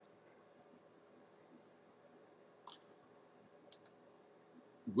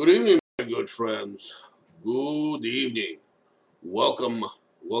Good evening, my good friends. Good evening. Welcome,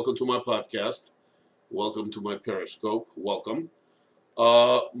 welcome to my podcast. Welcome to my Periscope. Welcome.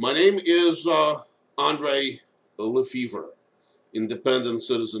 My name is Andre Lefevre, independent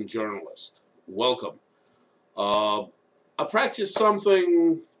citizen journalist. Welcome. Uh, I practice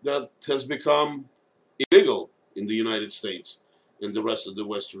something that has become illegal in the United States and the rest of the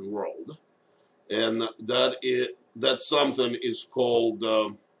Western world, and that something is called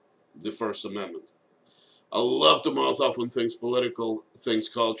the First Amendment. I love to mouth off on things political, things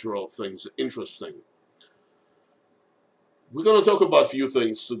cultural, things interesting. We're going to talk about a few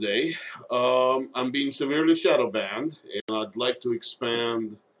things today. I'm being severely shadow banned, and I'd like to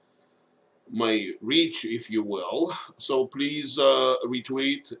expand my reach, if you will. So please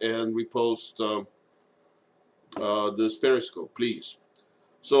retweet and repost this Periscope, please.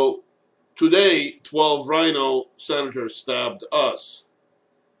 So today, 12 RINO senators stabbed us,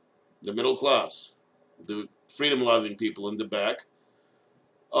 the middle class, the freedom-loving people in the back,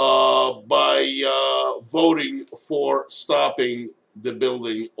 by voting for stopping the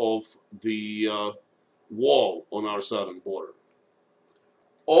building of the wall on our southern border.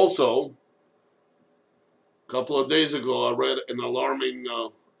 Also, a couple of days ago, I read an alarming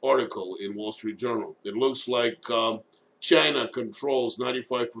article in Wall Street Journal. It looks like China controls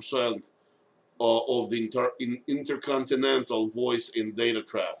 95% of the intercontinental voice and data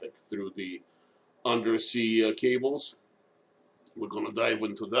traffic through the undersea cables. We're going to dive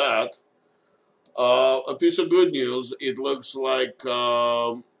into that. A piece of good news, it looks like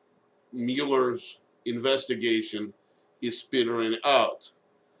Mueller's investigation is petering out.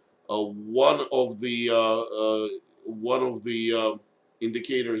 One of the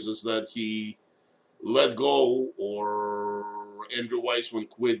indicators is that he let go, or Andrew Weissman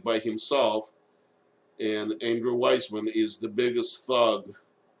quit by himself, and Andrew Weissman is the biggest thug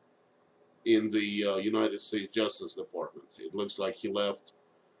in the United States Justice Department. It looks like he left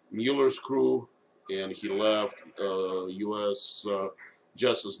Mueller's crew and he left U.S.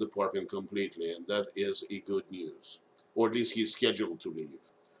 Justice Department completely, and that is a good news, or at least he's scheduled to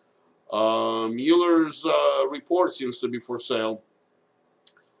leave. Mueller's report seems to be for sale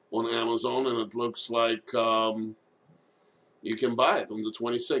on Amazon, and it looks like you can buy it on the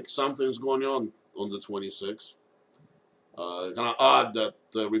 26th. Something's going on the 26th. Kind of odd that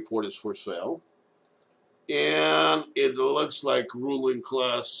the report is for sale. And it looks like ruling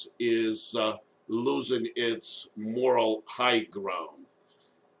class is losing its moral high ground.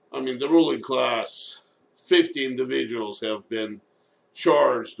 I mean, the ruling class, 50 individuals have been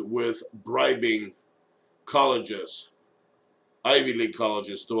charged with bribing colleges, Ivy League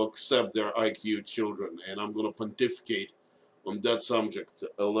colleges, to accept their IQ children. And I'm going to pontificate on that subject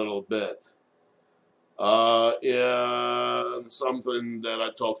a little bit. And something that I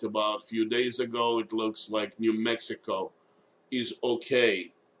talked about a few days ago, it looks like New Mexico is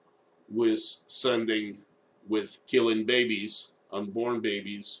okay with killing babies, unborn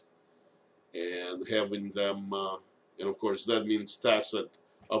babies, and having them, and of course that means tacit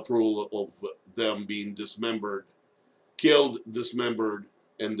approval of them being dismembered, killed, dismembered,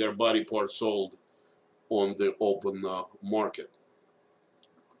 and their body parts sold on the open market.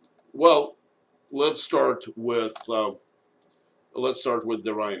 Well, let's start with the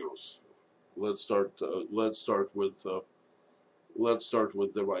RINOs. Let's start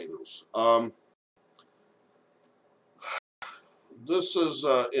with the RINOs. This is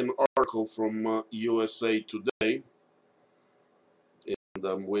an article from USA Today, and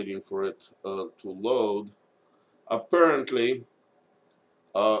I'm waiting for it to load. Apparently,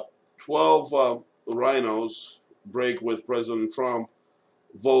 12 RINOs break with President Trump,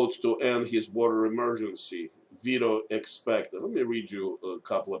 vote to end his border emergency, veto expected. Let me read you a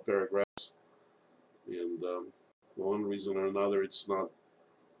couple of paragraphs. And for one reason or another, it's not.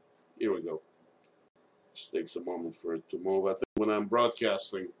 Here we go. Just takes a moment for it to move. I think when I'm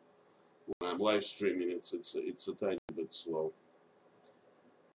broadcasting, when I'm live streaming, it's a tiny bit slow.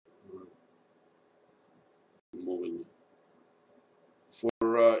 Moving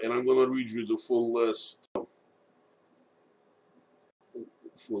and I'm going to read you the full list.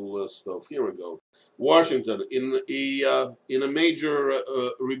 Here we go. Washington, in a major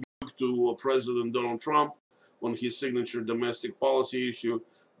rebuke to President Donald Trump on his signature domestic policy issue,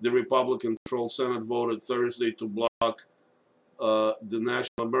 the Republican-controlled Senate voted Thursday to block the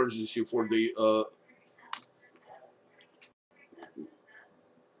national emergency for the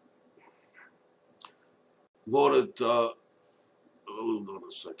voted. Hold on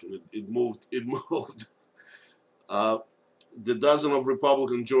a second. It moved. It moved. The dozen of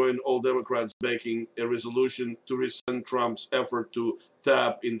Republicans joined all Democrats backing a resolution to rescind Trump's effort to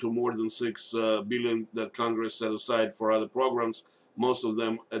tap into more than $6 billion that Congress set aside for other programs, most of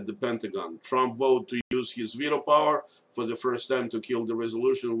them at the Pentagon. Trump voted to use his veto power for the first time to kill the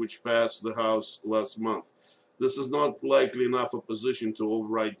resolution, which passed the House last month. This is not likely enough opposition to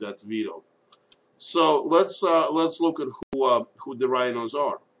override that veto. So let's look at who the RINOs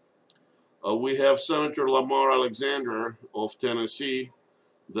are. We have Senator Lamar Alexander of Tennessee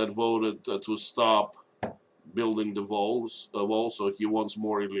that voted to stop building the walls, so he wants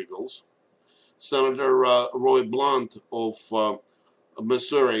more illegals. Senator Roy Blunt of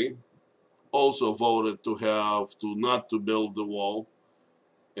Missouri also voted to not to build the wall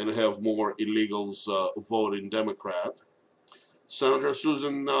and have more illegals voting Democrat. Senator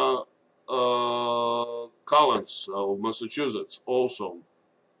Susan Collins of Massachusetts also.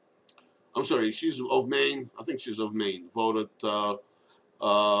 I'm sorry, she's of Maine. I think she's of Maine. Voted for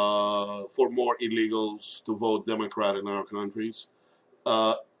more illegals to vote Democrat in our countries.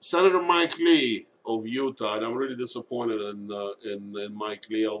 Senator Mike Lee of Utah, and I'm really disappointed in Mike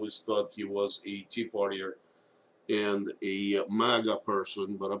Lee. I always thought he was a Tea Partier and a MAGA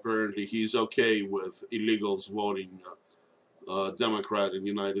person, but apparently he's okay with illegals voting Democrat in the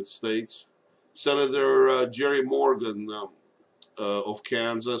United States. Senator Jerry Morgan of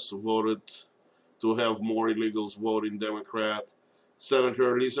Kansas voted to have more illegals voting Democrat.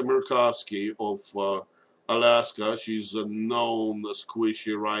 Senator Lisa Murkowski of Alaska, she's a known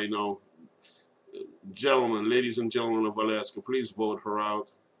squishy RINO. Gentlemen, ladies and gentlemen of Alaska, please vote her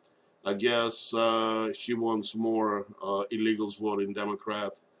out. I guess she wants more illegals voting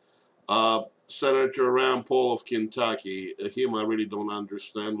Democrat. Senator Rand Paul of Kentucky, him I really don't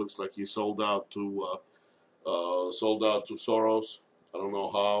understand. Looks like he sold out to Soros. I don't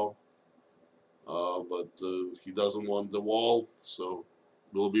know how, but he doesn't want the wall, so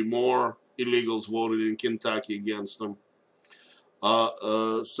there will be more illegals voted in Kentucky against him.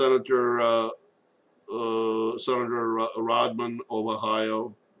 Senator Rodman of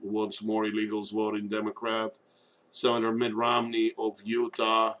Ohio wants more illegals voting Democrat. Senator Mitt Romney of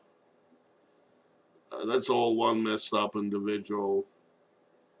Utah. That's all one messed up individual.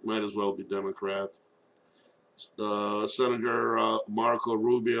 Might as well be Democrat. Senator Marco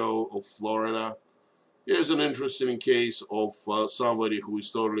Rubio of Florida. Here's an interesting case of somebody who is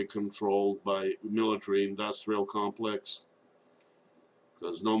totally controlled by military-industrial complex.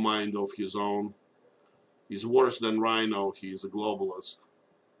 Has no mind of his own. He's worse than RINO. He's a globalist.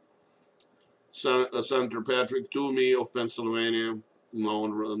 Senator Patrick Toomey of Pennsylvania,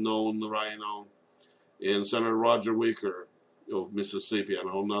 known RINO. And Senator Roger Wicker of Mississippi. I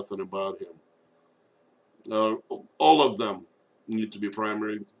know nothing about him. All of them need to be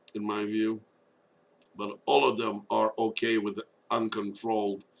primary, in my view, but all of them are okay with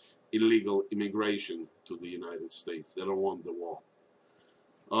uncontrolled illegal immigration to the United States. They don't want the wall.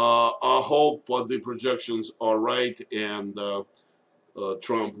 I hope the projections are right and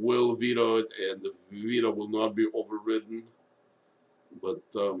Trump will veto it and the veto will not be overridden, but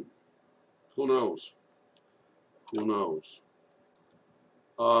who knows? Who knows?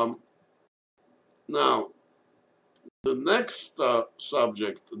 Now, the next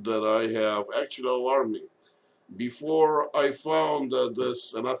subject that I have actually alarmed me. Before I found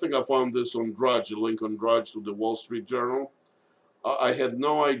this, and I think I found this on Drudge, a link on Drudge to the Wall Street Journal, I had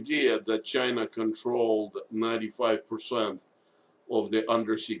no idea that China controlled 95% of the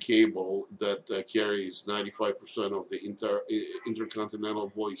undersea cable that carries 95% of the intercontinental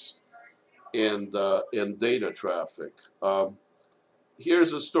voice and data traffic.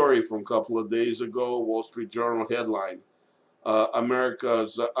 Here's a story from a couple of days ago, Wall Street Journal headline,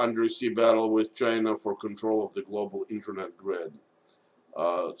 America's undersea battle with China for control of the global internet grid.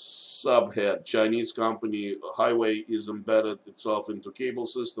 Subhead, Chinese company Highway is embedded itself into cable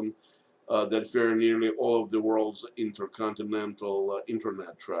system that ferry nearly all of the world's intercontinental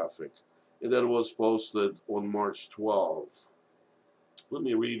internet traffic. And that was posted on March 12. Let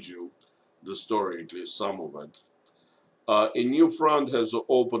me read you the story, at least some of it. A new front has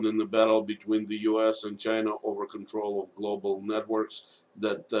opened in the battle between the U.S. and China over control of global networks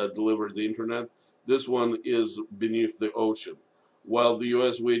that deliver the internet. This one is beneath the ocean. While the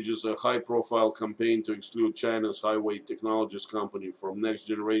U.S. wages a high-profile campaign to exclude China's Highway Technologies company from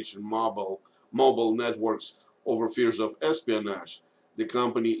next-generation mobile networks over fears of espionage, the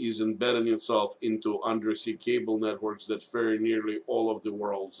company is embedding itself into undersea cable networks that ferry nearly all of the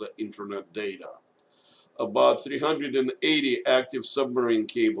world's internet data. About 380 active submarine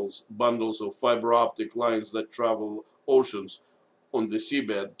cables, bundles of fiber optic lines that travel oceans on the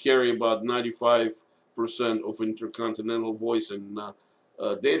seabed, carry about 95 of intercontinental voice and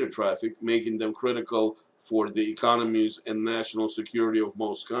data traffic, making them critical for the economies and national security of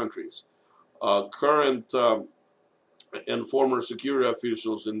most countries. Current and former security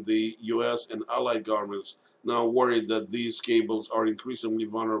officials in the US and allied governments now worried that these cables are increasingly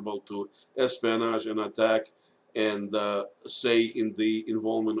vulnerable to espionage and attack, and say in the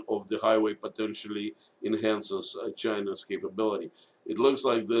involvement of the highway potentially enhances China's capability. It looks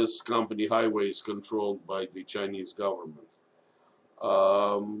like this company Highway is controlled by the Chinese government.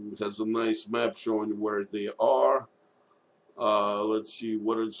 Has a nice map showing where they are. Let's see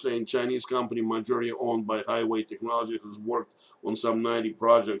what it's saying. Chinese company majority owned by Highway Technology has worked on some 90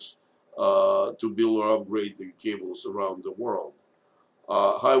 projects to build or upgrade the cables around the world.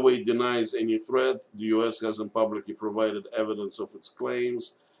 Highway denies any threat. The U.S. hasn't publicly provided evidence of its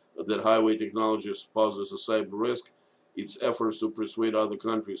claims that Highway Technologies poses a cyber risk. Its efforts to persuade other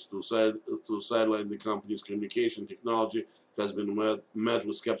countries to sideline the company's communication technology has been met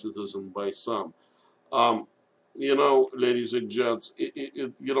with skepticism by some. Um, you know, ladies and gents,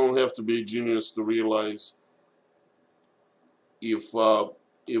 you don't have to be a genius to realize if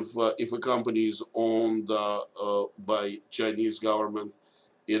if a company is owned by Chinese government,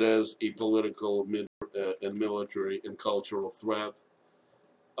 it is a political, and military and cultural threat.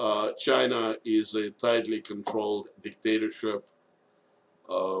 China is a tightly controlled dictatorship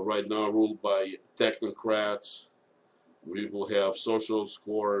right now, ruled by technocrats. People have social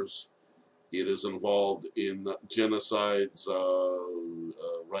scores. It is involved in genocides.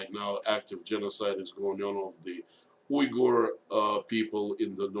 Right now, active genocide is going on of the Uyghur people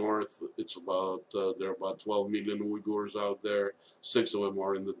in the north. It's about there are about 12 million Uyghurs out there. 6 of them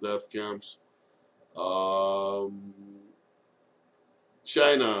are in the death camps. Um,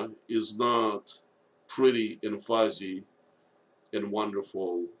 China is not pretty and fuzzy and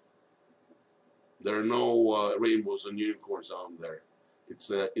wonderful. There are no rainbows and unicorns out there. It's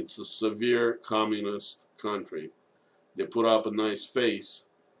a severe communist country. They put up a nice face.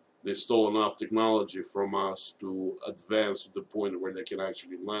 They stole enough technology from us to advance to the point where they can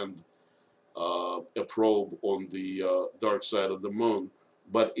actually land a probe on the dark side of the moon.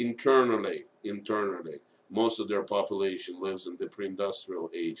 But internally, most of their population lives in the pre-industrial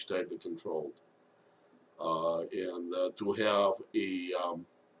age, tightly controlled. And to have a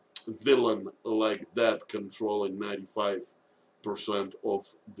villain like that controlling 95%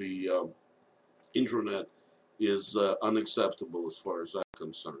 of the internet is unacceptable as far as I'm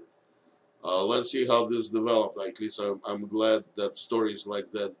concerned. Let's see how this develops. At least I'm glad that stories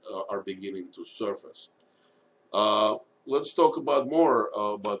like that are beginning to surface. Let's talk about more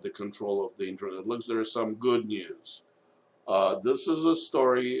about the control of the internet. Looks there is some good news. This is a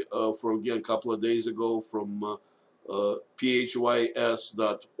story from again a couple of days ago from phys.org,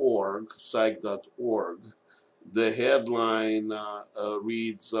 psych.org. The headline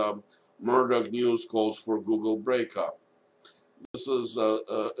reads, Murdoch News calls for Google breakup. This is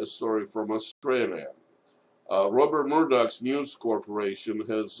a story from Australia. Robert Murdoch's News Corporation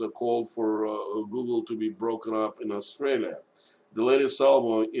has called for Google to be broken up in Australia, the latest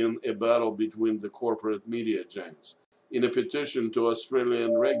salvo in a battle between the corporate media giants. In a petition to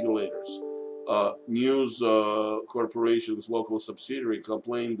Australian regulators, News Corporation's local subsidiary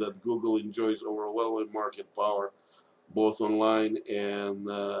complained that Google enjoys overwhelming market power, both online and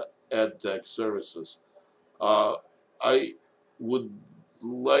ad tech services. I would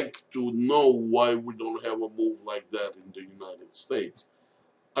like to know why we don't have a move like that in the United States.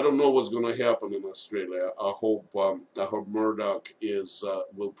 I don't know what's going to happen in Australia. I hope Murdoch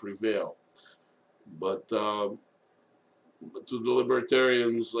will prevail. But to the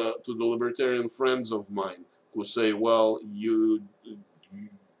libertarian friends of mine who say, well,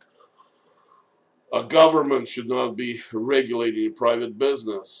 a government should not be regulating private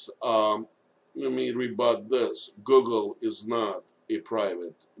business. Let me rebut this. Google is not a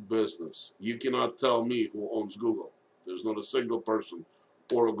private business. You cannot tell me who owns Google. There's not a single person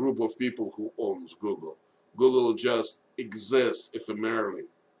or a group of people who owns Google. Google just exists ephemerally.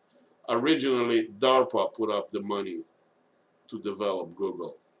 Originally, DARPA put up the money to develop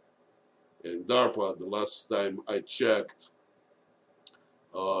Google. And DARPA, the last time I checked,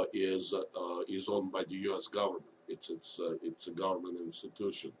 is owned by the U.S. government. It's a government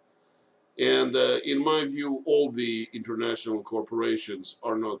institution. And in my view, all the international corporations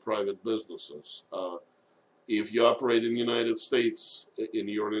are not private businesses. If you operate in the United States and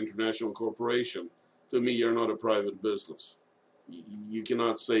you're an international corporation, to me, you're not a private business. You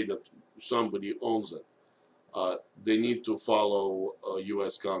cannot say that somebody owns it. They need to follow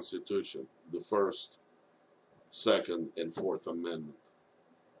U.S. Constitution, the First, Second, and Fourth Amendment.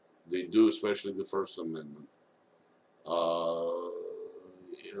 They do, especially the First Amendment.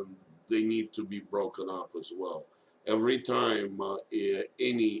 And they need to be broken up as well. Every time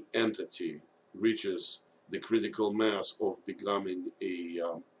any entity reaches the critical mass of becoming a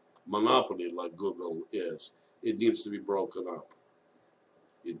monopoly like Google is, it needs to be broken up.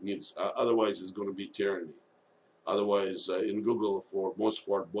 It needs, otherwise it's going to be tyranny. Otherwise, in Google, for most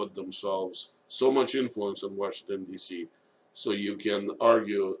part, bought themselves so much influence in Washington, D.C., so you can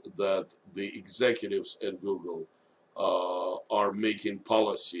argue that the executives at Google are making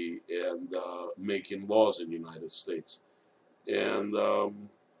policy and making laws in the United States. And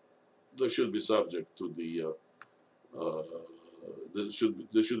they should be subject to uh, they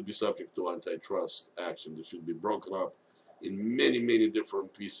should be subject to antitrust action. They should be broken up in many, many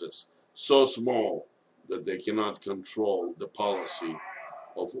different pieces, so small that they cannot control the policy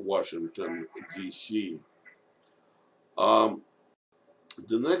of Washington, D.C. Um,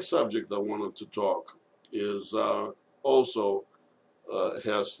 the next subject I wanted to talk is also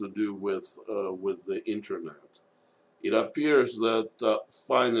has to do with the internet. It appears that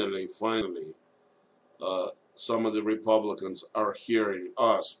finally, some of the Republicans are hearing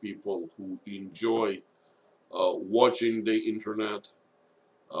us, people who enjoy watching the internet,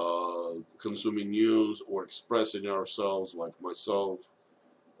 consuming news, or expressing ourselves, like myself,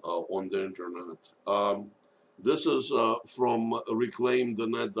 on the internet. This is from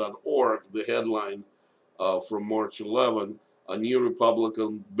reclaimthenet.org, the headline from March 11. A new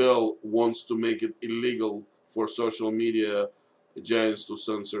Republican bill wants to make it illegal for social media giants to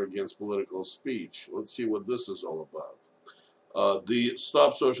censor against political speech. Let's see what this is all about. The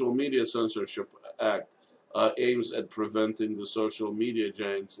Stop Social Media Censorship Act aims at preventing the social media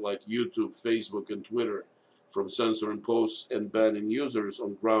giants like YouTube, Facebook, and Twitter from censoring posts and banning users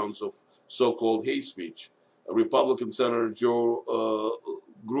on grounds of so-called hate speech. Republican Senator Joe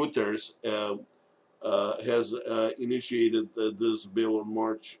Gruters has initiated this bill on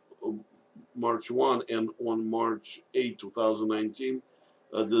March 1, and on March 8, 2019,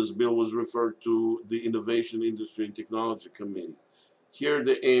 this bill was referred to the Innovation, Industry, and Technology Committee. Here are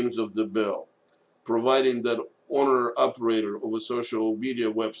the aims of the bill: providing that owner operator of a social media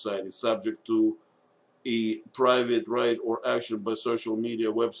website is subject to a private right or action by social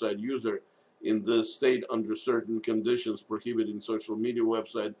media website user in the state under certain conditions, prohibiting social media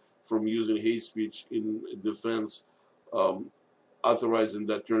website from using hate speech in defense, authorizing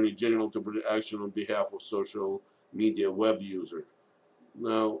the Attorney General to bring action on behalf of social media web users.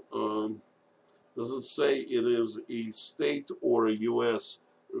 Now, does it say it is a state or a U.S.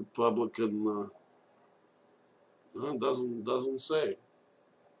 Republican? No, it doesn't say.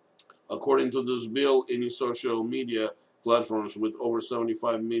 According to this bill, any social media platforms with over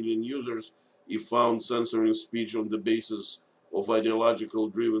 75 million users, if found censoring speech on the basis of ideological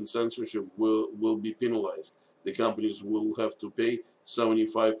driven censorship, will be penalized. The companies will have to pay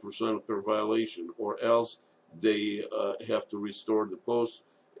 75% per violation, or else they have to restore the post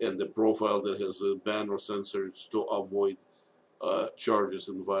and the profile that has been banned or censored to avoid charges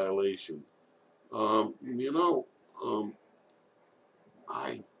in violation. You know,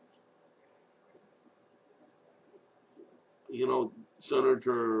 I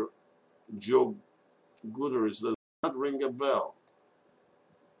Senator Joe Gooders does not ring a bell.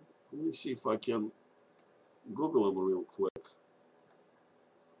 Let me see if I can Google him real quick.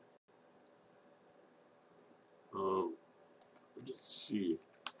 Let's see.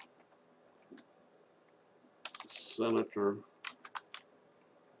 Senator.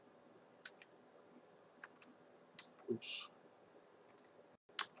 Oops.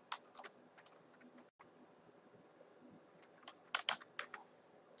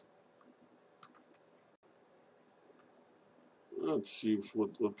 Let's see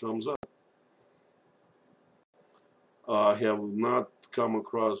what comes up. I have not come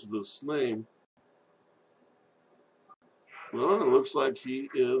across this name. Well, it looks like he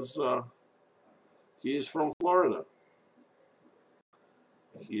is from Florida.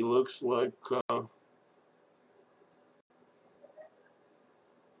 He looks like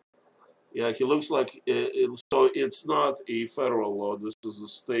yeah, he looks like so it's not a federal law. This is a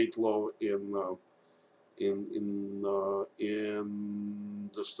state law in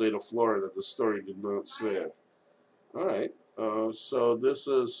the state of Florida. The story did not say it. All right. So this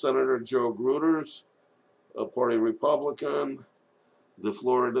is Senator Joe Gruters, a party Republican, the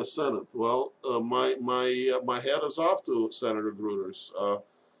Florida Senate. Well, my hat is off to Senator Gruters.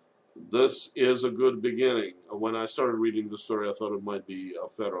 This is a good beginning. When I started reading the story, I thought it might be a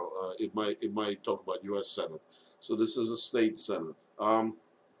federal. It might talk about U.S. Senate. So this is a state Senate.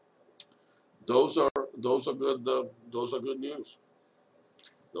 Those are good. Those are good news.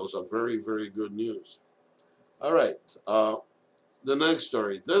 Those are very, very good news. All right. The next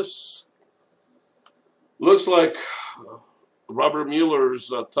story. This looks like Robert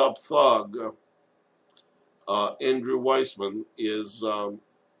Mueller's top thug, Andrew Weissman, is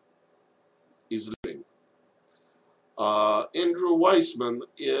leaving. Andrew Weissman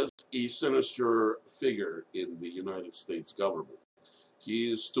is a sinister figure in the United States government.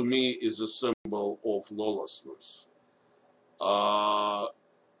 He is, to me, is a symbol of lawlessness. Uh,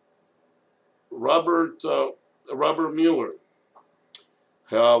 Robert Mueller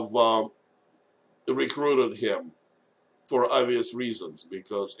have recruited him for obvious reasons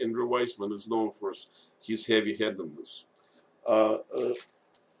because Andrew Weissman is known for his heavy-handedness. Uh, uh,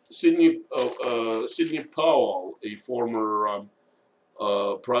 Sidney Powell, a former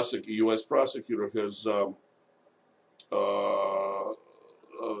U.S. prosecutor, has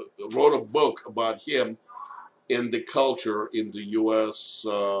wrote a book about him and the culture in the U.S.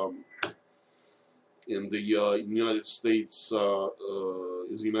 In the United States,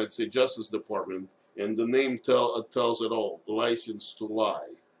 is the United States Justice Department, and the name tells it all. License to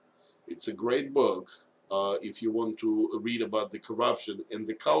Lie. It's a great book if you want to read about the corruption and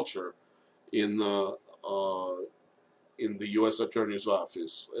the culture in the U.S. Attorney's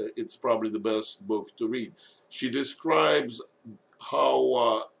Office. It's probably the best book to read. She describes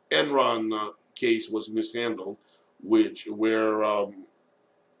how Enron case was mishandled, where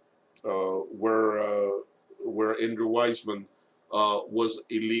Andrew Weissman was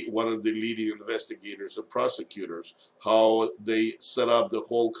one of the leading investigators and prosecutors, how they set up the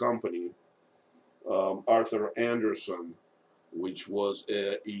whole company, Arthur Anderson, which was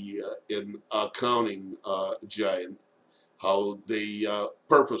an accounting giant, how they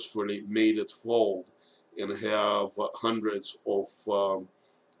purposefully made it fold and have hundreds of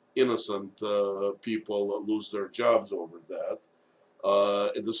innocent people lose their jobs over that.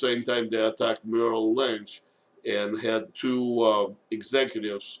 At the same time, they attacked Merrill Lynch and had two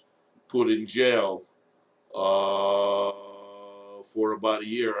executives put in jail for about a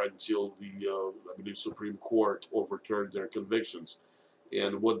year until the I believe Supreme Court overturned their convictions.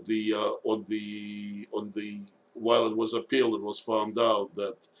 And what the while it was appealed, it was found out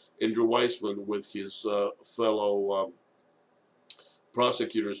that Andrew Weissman, with his fellow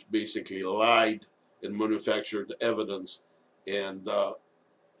prosecutors, basically lied and manufactured evidence and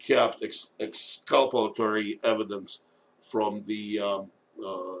kept exculpatory evidence from the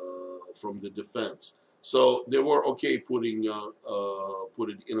defense. So they were okay putting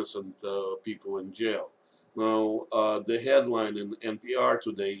innocent people in jail. Now the headline in NPR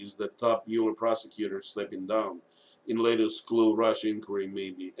today is that top Mueller prosecutor stepping down. In latest clue, Russia inquiry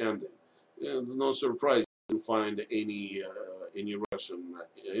may be ending. And no surprise, you didn't find any Russian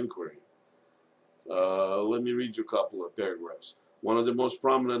inquiry. Let me read you a couple of paragraphs. One of the most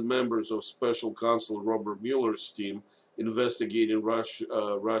prominent members of Special Counsel Robert Mueller's team investigating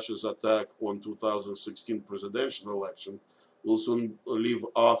Russia's attack on 2016 presidential election will soon leave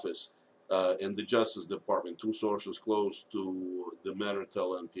office in the Justice Department. Two sources close to the matter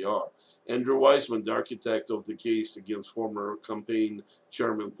tell NPR. Andrew Weissman, the architect of the case against former campaign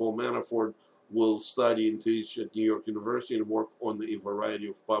chairman Paul Manafort, will study and teach at New York University and work on a variety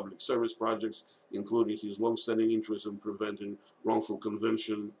of public service projects, including his long-standing interest in preventing wrongful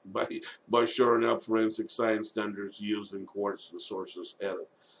conviction by shoring up forensic science standards used in courts, the sources added.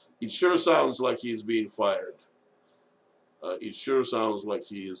 It sure sounds like he's being fired. It sure sounds like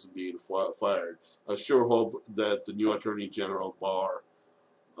he is being fired. I sure hope that the new Attorney General Barr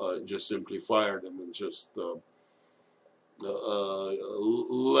just simply fired him and just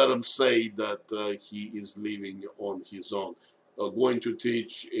let him say that he is leaving on his own. Going to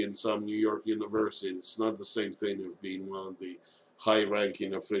teach in some New York university, it's not the same thing as being one of the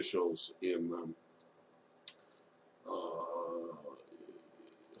high-ranking officials in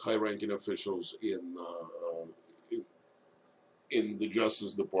in the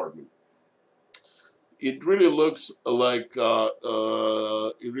Justice Department. It really looks like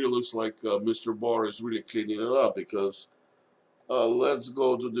Mr. Barr is really cleaning it up because let's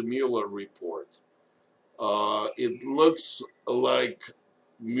go to the Mueller report. It looks like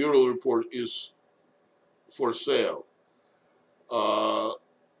Mueller report is for sale.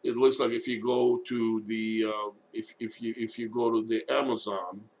 It looks like if you go to the if you go to the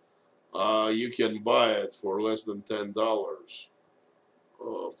Amazon, you can buy it for less than $10.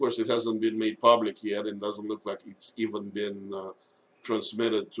 Of course, it hasn't been made public yet, and doesn't look like it's even been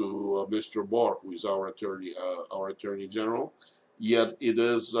transmitted to Mr. Barr, who is our attorney general. Yet it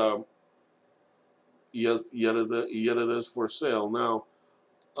is, yet it is for sale now.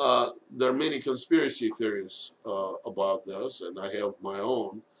 There are many conspiracy theories about this, and I have my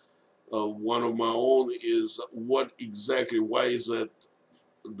own. One of my own is why is it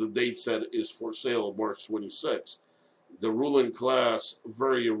the date set is for sale March 26th? The ruling class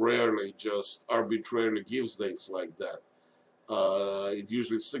very rarely just arbitrarily gives dates like that. It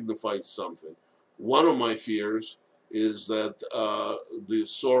usually signifies something. One of my fears is that the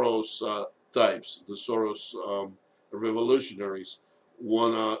Soros types, the Soros revolutionaries,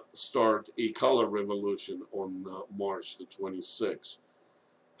 want to start a color revolution on March the 26th.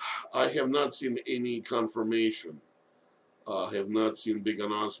 I have not seen any confirmation. I have not seen big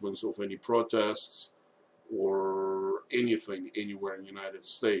announcements of any protests or anything anywhere in the United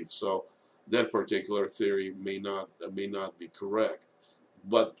States. So that particular theory may not be correct.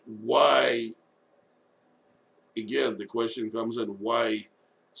 But why? Again, the question comes in: why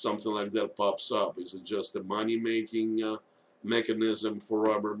something like that pops up? Is it just a money-making mechanism for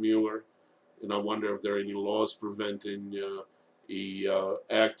Robert Mueller? And I wonder if there are any laws preventing a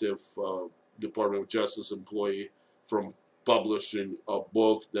active Department of Justice employee from publishing a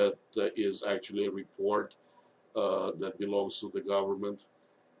book that is actually a report that belongs to the government.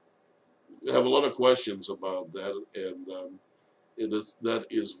 We have a lot of questions about that, and that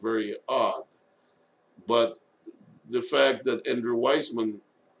is very odd. But the fact that Andrew Weissman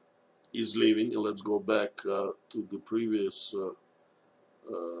is leaving, and let's go back to the previous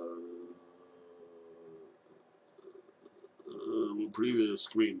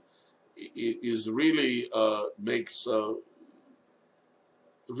screen, is really makes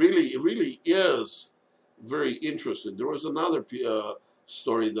really is very interesting. There was another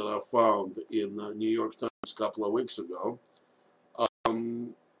story that I found in New York Times a couple of weeks ago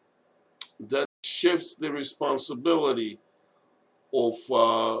that shifts the responsibility of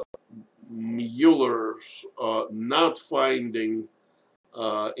Mueller's not finding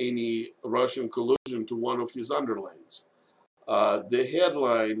any Russian collusion to one of his underlings. The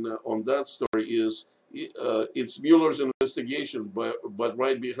headline on that story is it's Mueller's investigation, but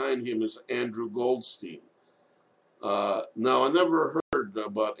right behind him is Andrew Goldstein. Now, I never heard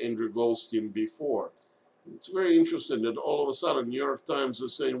about Andrew Goldstein before. It's very interesting that all of a sudden New York Times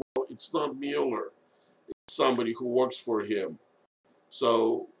is saying, well, it's not Mueller, it's somebody who works for him.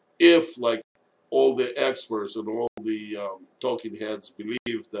 So if, like, all the experts and all the talking heads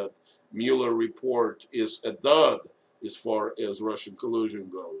believe that Mueller report is a dud as far as Russian collusion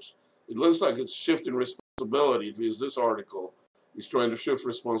goes, it looks like it's shifting responsibility. At least this article is trying to shift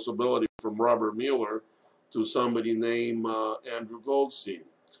responsibility from Robert Mueller to somebody named Andrew Goldstein.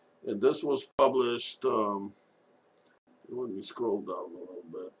 And this was published, let me scroll down a little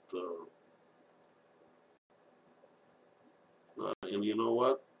bit. And you know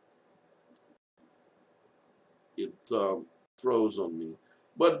what? It froze on me.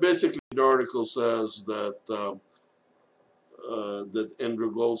 But basically, the article says that that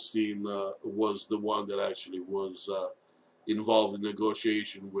Andrew Goldstein was the one that actually was involved in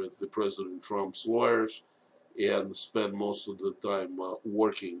negotiation with the President Trump's lawyers and spent most of the time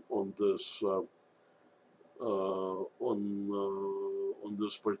working on this on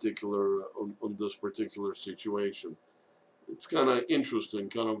this particular situation. It's kind of interesting,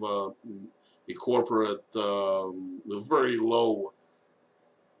 kind of a corporate, a very low,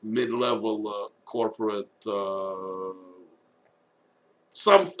 mid-level corporate, a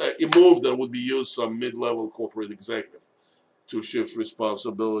move that would be used some mid-level corporate executive to shift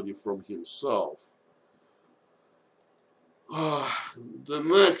responsibility from himself. The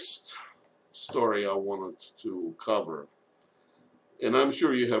next story I wanted to cover, and I'm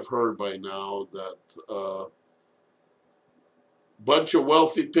sure you have heard by now that bunch of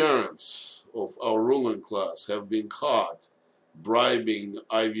wealthy parents of our ruling class have been caught bribing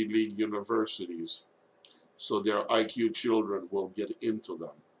Ivy League universities so their IQ children will get into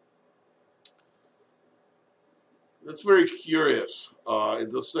them. That's very curious.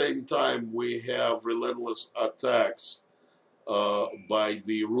 At the same time, we have relentless attacks by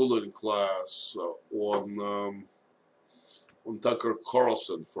the ruling class on Tucker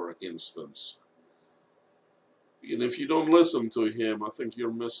Carlson, for instance. And if you don't listen to him, I think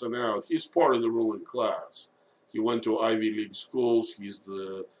you're missing out. He's part of the ruling class. He went to Ivy League schools.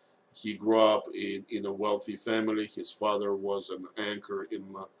 He grew up in a wealthy family. His father was an anchor in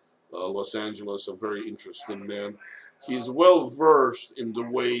Los Angeles, a very interesting man. He's well versed in the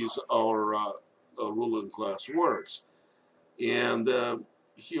ways our ruling class works. And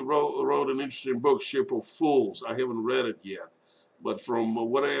he wrote an interesting book, Ship of Fools. I haven't read it yet. But from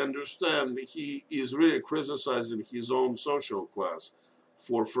what I understand, he is really criticizing his own social class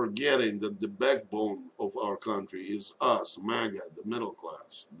for forgetting that the backbone of our country is us, MAGA, the middle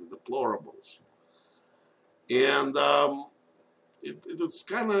class, the deplorables. And it's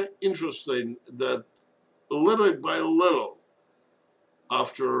kind of interesting that little by little,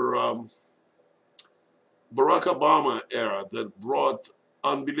 after Barack Obama era that brought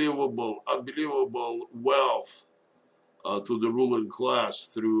unbelievable wealth to the ruling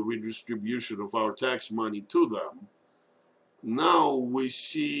class through redistribution of our tax money to them, now we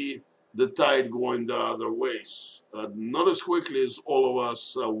see the tide going the other ways. Not as quickly as all of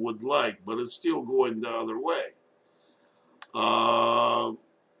us would like, but it's still going the other way.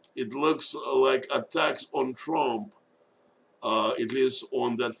 It looks like attacks on Trump, at least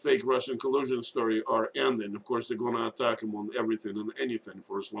on that fake Russian collusion story, are ending. Of course, they're going to attack him on everything and anything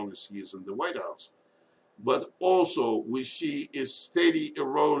for as long as he is in the White House. But also, we see a steady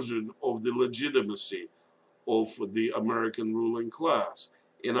erosion of the legitimacy of the American ruling class.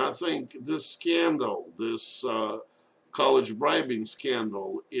 And I think this scandal, this college bribing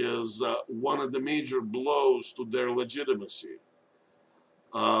scandal, is one of the major blows to their legitimacy.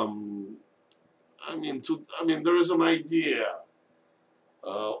 I mean, there is an idea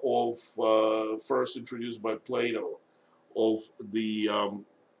first introduced by Plato of the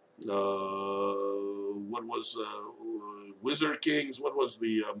what was wizard kings? What was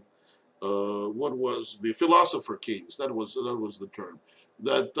the philosopher kings? That was the term.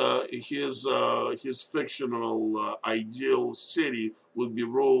 That his fictional ideal city would be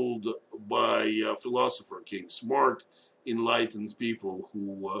ruled by philosopher kings, smart, enlightened people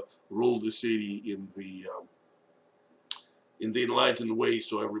who rule the city in the enlightened way,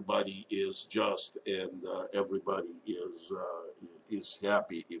 so everybody is just and everybody is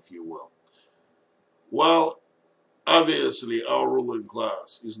happy, if you will. Well, obviously, our ruling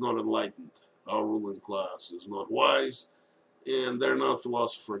class is not enlightened. Our ruling class is not wise, and they're not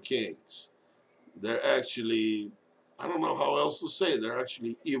philosopher kings. They're actually, I don't know how else to say it, they're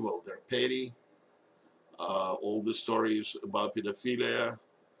actually evil. They're petty. All the stories about pedophilia,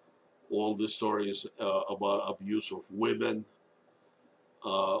 all the stories about abuse of women,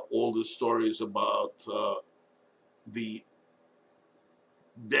 all the stories about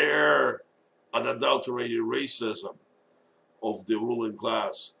their unadulterated racism of the ruling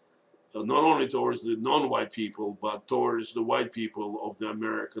class, not only towards the non-white people, but towards the white people of the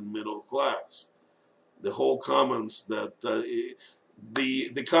American middle class. The whole comments that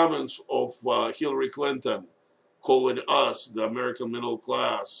the comments of Hillary Clinton calling us, the American middle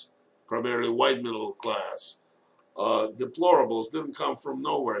class, primarily white middle class, deplorables, didn't come from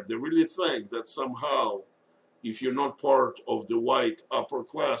nowhere. They really think that somehow, if you're not part of the white upper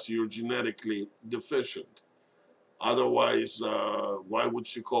class, you're genetically deficient. Otherwise, why would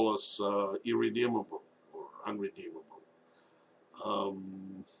she call us irredeemable or unredeemable?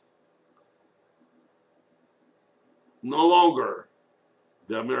 No longer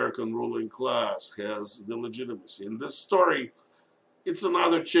the American ruling class has the legitimacy. In this story, it's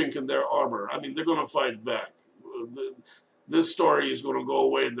another chink in their armor. I mean, they're going to fight back. This story is going to go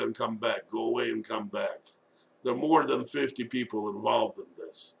away and then come back, go away and come back. There are more than 50 people involved in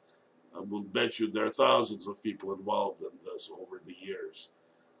this. I will bet you there are thousands of people involved in this over the years.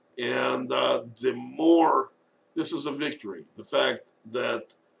 And the more, this is a victory. The fact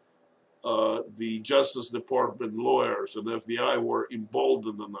that the Justice Department lawyers and FBI were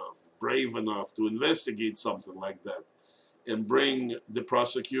emboldened enough, brave enough to investigate something like that and bring the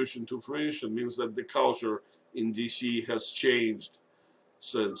prosecution to fruition means that the culture in DC has changed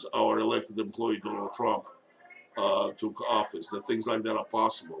since our elected employee Donald Trump took office, that things like that are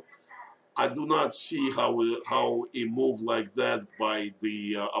possible. I do not see how a move like that by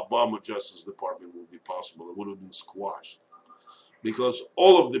the Obama Justice Department would be possible. It would have been squashed. Because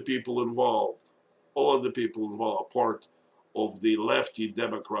all of the people involved are part of the lefty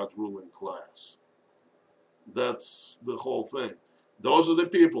Democrat ruling class. That's the whole thing. Those are the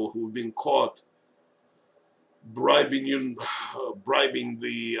people who've been caught bribing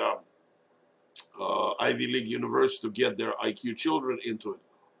the Ivy League university to get their IQ children into it.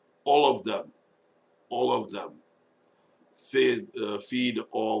 All of them feed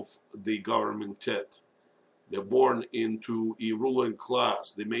off the government tit. They're born into a ruling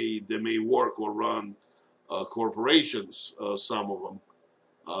class. They may work or run corporations, some of them.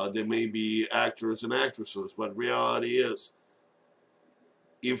 They may be actors and actresses, but reality is,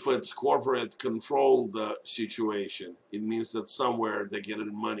 if it's corporate controlled situation, it means that somewhere they're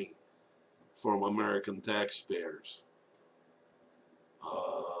getting money from American taxpayers.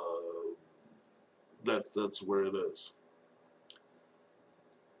 That's where it is.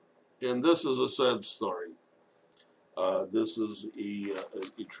 And this is a sad story. This is a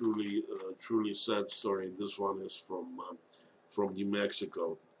truly sad story. This one is from New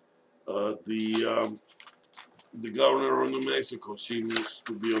Mexico. The governor of New Mexico seems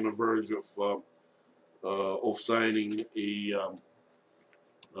to be on the verge of signing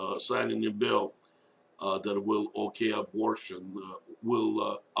a bill that will okay abortion,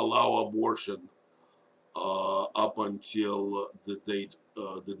 will allow abortion up until the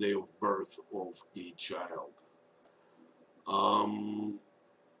day of birth of a child. Um,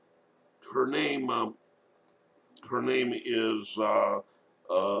 her name her name is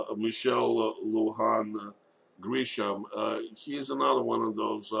Michelle Lujan Grisham. He's another one of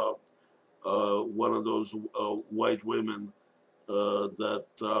those white women that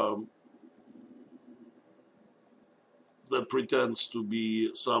that pretends to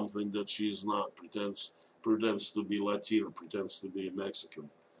be something that she's not. Pretends to be Latina. Pretends to be Mexican.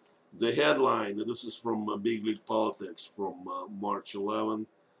 The headline. This is from Big League Politics from March 11.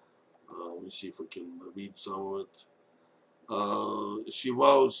 Let me see if I can read some of it. She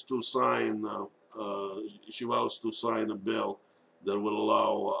vows to sign. She vows to sign a bill that will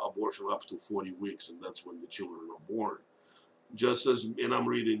allow abortion up to 40 weeks, and that's when the children are born. Just as, and I'm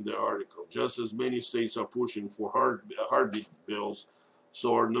reading the article, just as many states are pushing for heartbeat bills,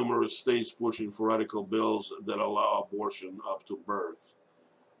 so are numerous states pushing for radical bills that allow abortion up to birth.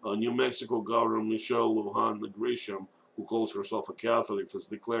 New Mexico Governor Michelle Lujan Grisham, who calls herself a Catholic, has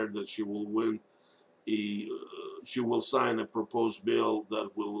declared that she will sign a proposed bill that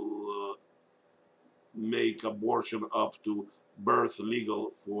will make abortion up to birth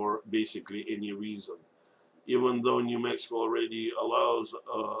legal for basically any reason. Even though New Mexico already allows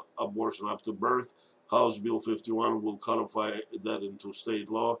abortion up to birth, House Bill 51 will codify that into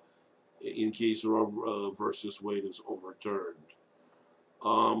state law in case Roe versus Wade is overturned.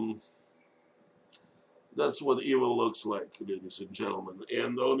 Um, that's what evil looks like, ladies and gentlemen.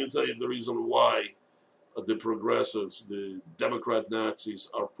 And let me tell you the reason why the progressives, the Democrat Nazis,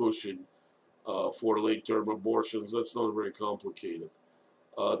 are pushing for late-term abortions. That's not very complicated.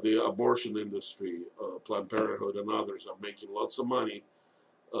 The abortion industry, Planned Parenthood and others are making lots of money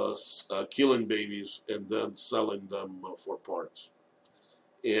killing babies and then selling them for parts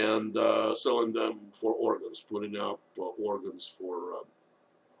and selling them for organs, putting up organs for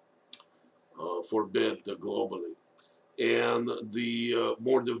bid globally. And the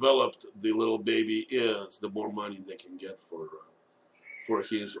more developed the little baby is, the more money they can get for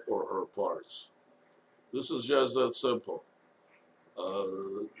his or her parts. This is just that simple.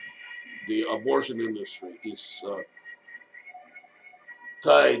 The abortion industry is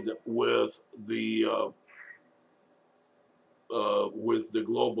tied with the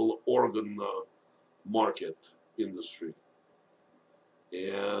global organ market industry,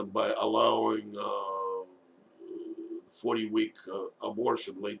 and by allowing 40-week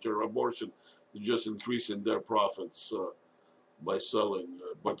abortion, later abortion, just increasing their profits by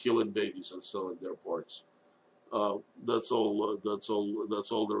killing babies and selling their parts. That's all. That's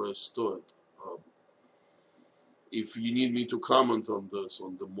all there is to it. If you need me to comment on this,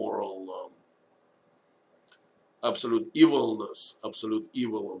 on the moral absolute evil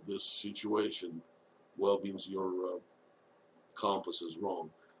of this situation, well, means your compass is wrong.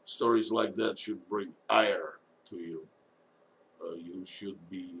 Stories like that should bring ire to you. You should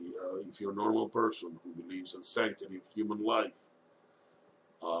be, if you're a normal person who believes in sanctity of human life,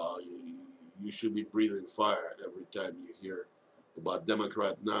 you should be breathing fire every time you hear about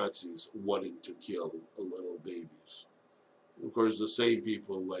Democrat Nazis wanting to kill little babies. Of course, the same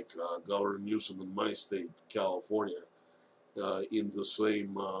people like Governor Newsom in my state, California, in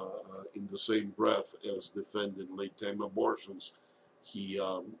the same breath as defending late-time abortions, he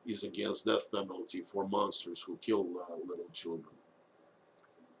is against death penalty for monsters who kill little children.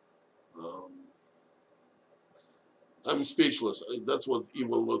 Um, I'm speechless. That's what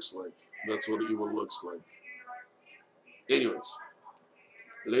evil looks like. That's what evil looks like. Anyways,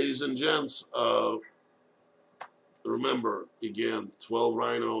 ladies and gents, remember again, 12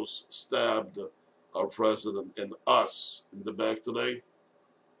 rhinos stabbed our president and us in the back today.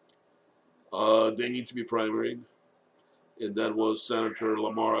 They need to be primaried. And that was Senator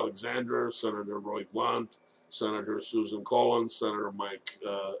Lamar Alexander, Senator Roy Blunt, Senator Susan Collins, Senator Mike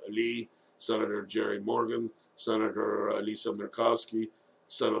Lee, Senator Jerry Morgan, Senator Lisa Murkowski,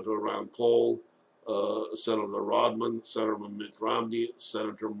 Senator Rand Paul, Senator Rodman, Senator Mitt Romney,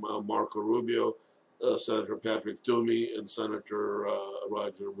 Senator Marco Rubio, Senator Patrick Toomey, and Senator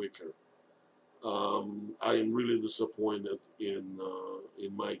Roger Wicker. I am really disappointed in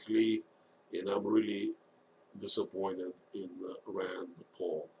Mike Lee, and I'm really disappointed in Rand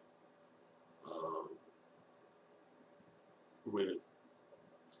Paul. Uh, really.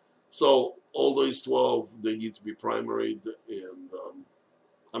 So all those 12, they need to be primaried, and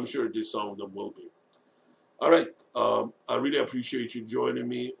I'm sure some of them will be. All right. I really appreciate you joining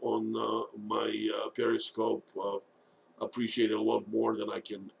me on my Periscope. Appreciate it a lot more than I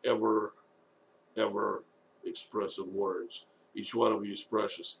can ever express in words. Each one of you is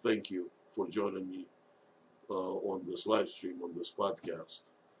precious. Thank you for joining me on this live stream, on this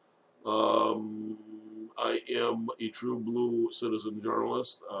podcast. I am a true blue citizen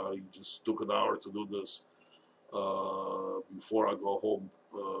journalist. I just took an hour to do this before I go home.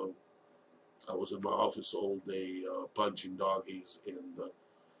 I was in my office all day punching doggies and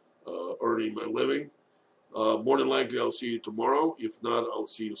earning my living. More than likely, I'll see you tomorrow. If not, I'll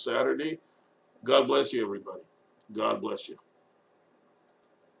see you Saturday. God bless you, everybody. God bless you.